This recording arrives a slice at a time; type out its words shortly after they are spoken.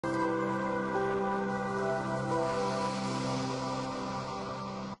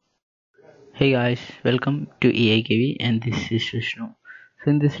Hey guys, welcome to EIKV and this is Vishnu. So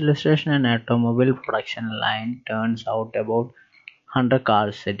in this illustration, an automobile production line turns out about 100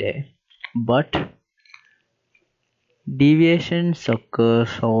 cars a day, but deviations occur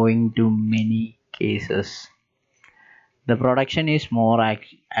owing to many cases. The production is more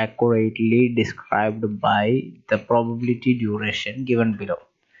accurately described by the probability duration given below.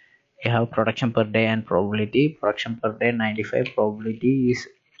 We have production per day and probability. Production per day 95, probability is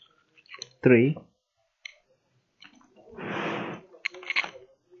 3.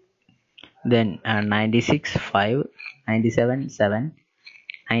 Then 96 5, 97 7,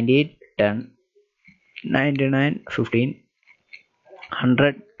 98 10, 99 15,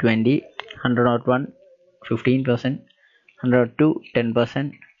 100 20, 101 15%, 102 10%,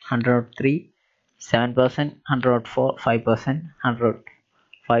 103 7%, 104 5%,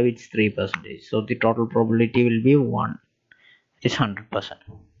 105 it's 3%. So the total probability will be 1, is 100%.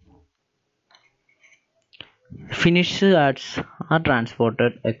 Finished ads are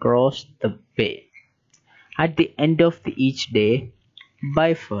transported across the bay at the end of each day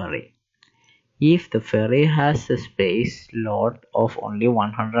by ferry. If the ferry has a space load of only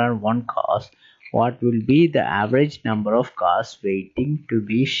 101 cars, what will be the average number of cars waiting to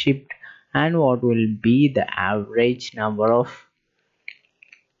be shipped, and what will be the average number of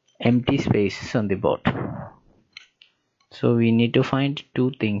empty spaces on the boat? So we need to find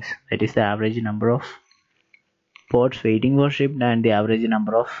two things, that is the average number of boats waiting for ship and the average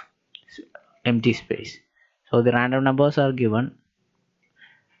number of empty space. So the random numbers are given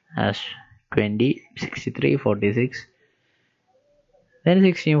as 20, 63, 46, then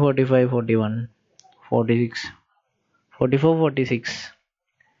 16, 45, 41, 46, 44, 46,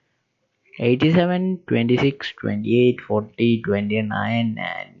 87, 26, 28, 40, 29,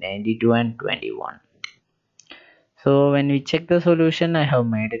 and 92 and 21. So when we check the solution, I have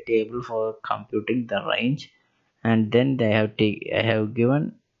made a table for computing the range, and then I have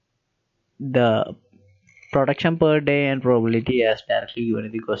given the production per day and probability as directly given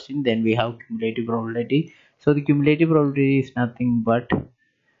in the question. Then we have cumulative probability. So the cumulative probability is nothing but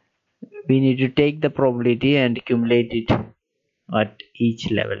we need to take the probability and accumulate it at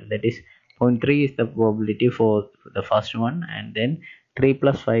each level. That is 0.3 is the probability for the first one, and then 3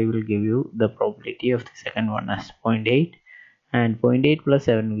 plus 5 will give you the probability of the second one as 0.8, and 0.8 plus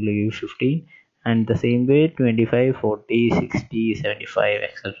 7 will give you 15, and the same way 25, 40, 60, 75,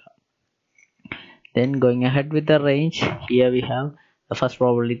 etc. Then going ahead with the range, here we have the first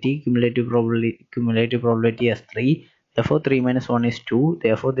probability, cumulative probability as 3. Therefore 3 minus 1 is 2.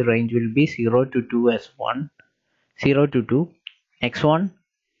 Therefore the range will be 0 to 2 as 1, 0 to 2. X1,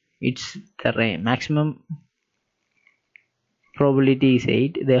 it's the range. Maximum probability is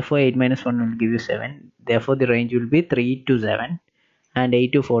 8. Therefore 8 minus 1 will give you 7. Therefore the range will be 3 to 7, and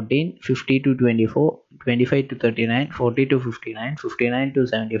 8 to 14, 50 to 24, 25 to 39, 40 to 59, 59 to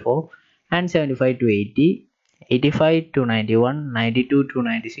 74, and 75 to 80, 85 to 91, 92 to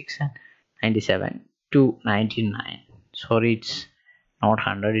 96, and 97 to 99. Sorry, it's not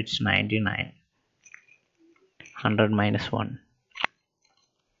 100, it's 99. 100 minus 1.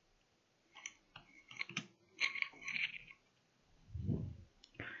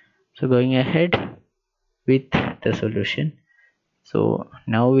 So going ahead with the solution. So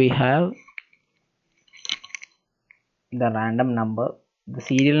now we have the random number, the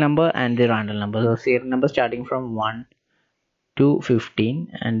serial number, and the random number. So serial number starting from 1 to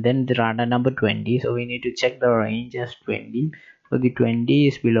 15, and then the random number 20. So we need to check the range as 20. So the 20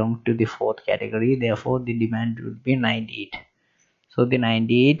 is belong to the fourth category, therefore the demand would be 98. So the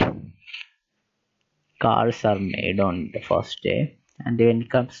 98 cars are made on the first day, and when it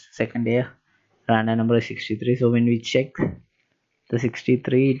comes second day, random number is 63. So when we check the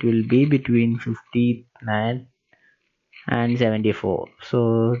 63, it will be between 59 and 74.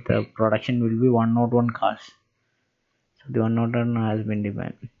 So the production will be 101 cars. So the 101 has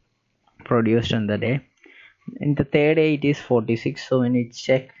been produced on the day. In the third day it is 46. So when we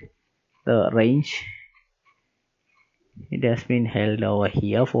check the range, it has been held over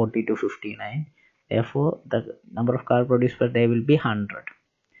here 40 to 59. Therefore the number of car produced per day will be 100.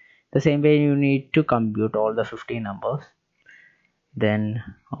 The same way you need to compute all the 50 numbers. Then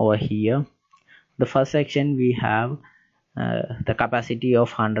over here, the first section we have the capacity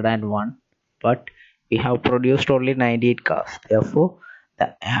of 101, but we have produced only 98 cars. Therefore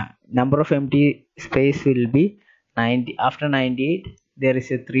the number of empty space will be 90. After 98 there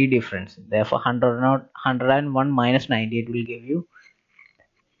is a 3 difference. Therefore 101 minus 98 will give you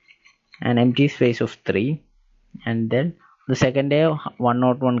an empty space of 3. And then the second day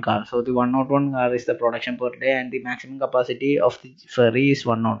 101 car. So the 101 car is the production per day, and the maximum capacity of the ferry is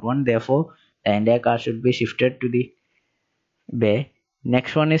 101. Therefore the entire car should be shifted to the bay.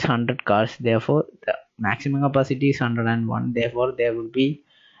 Next one is 100 cars, therefore the maximum capacity is 101, therefore there will be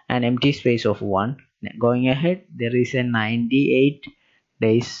an empty space of 1. Going ahead, there is a 98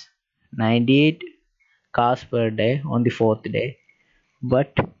 days, 98 cars per day on the fourth day,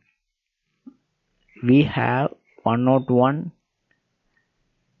 but we have 101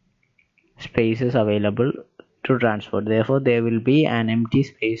 spaces available to transport, therefore there will be an empty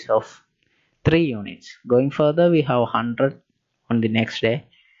space of 3 units. Going further, we have 100 on the next day.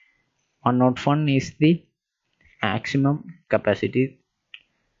 101 is the maximum capacity,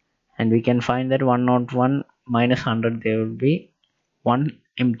 and we can find that 101 minus 100, there will be one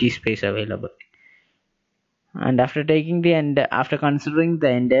empty space available. And after taking the end, after considering the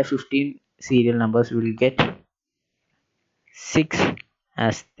entire 15 serial numbers, we will get 6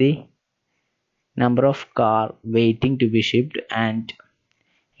 as the number of car waiting to be shipped and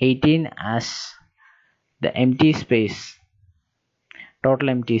 18 as the empty space, total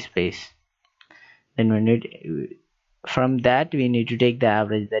empty space. Then we need, from that we need to take the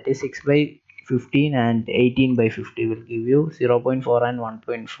average, that is 6 by 15 and 18 by 50 will give you 0.4 and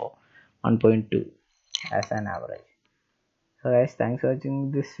 1.4, 1.2 as an average. So guys, thanks for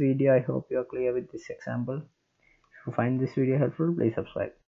watching this video. I hope you are clear with this example. If you find this video helpful, please subscribe.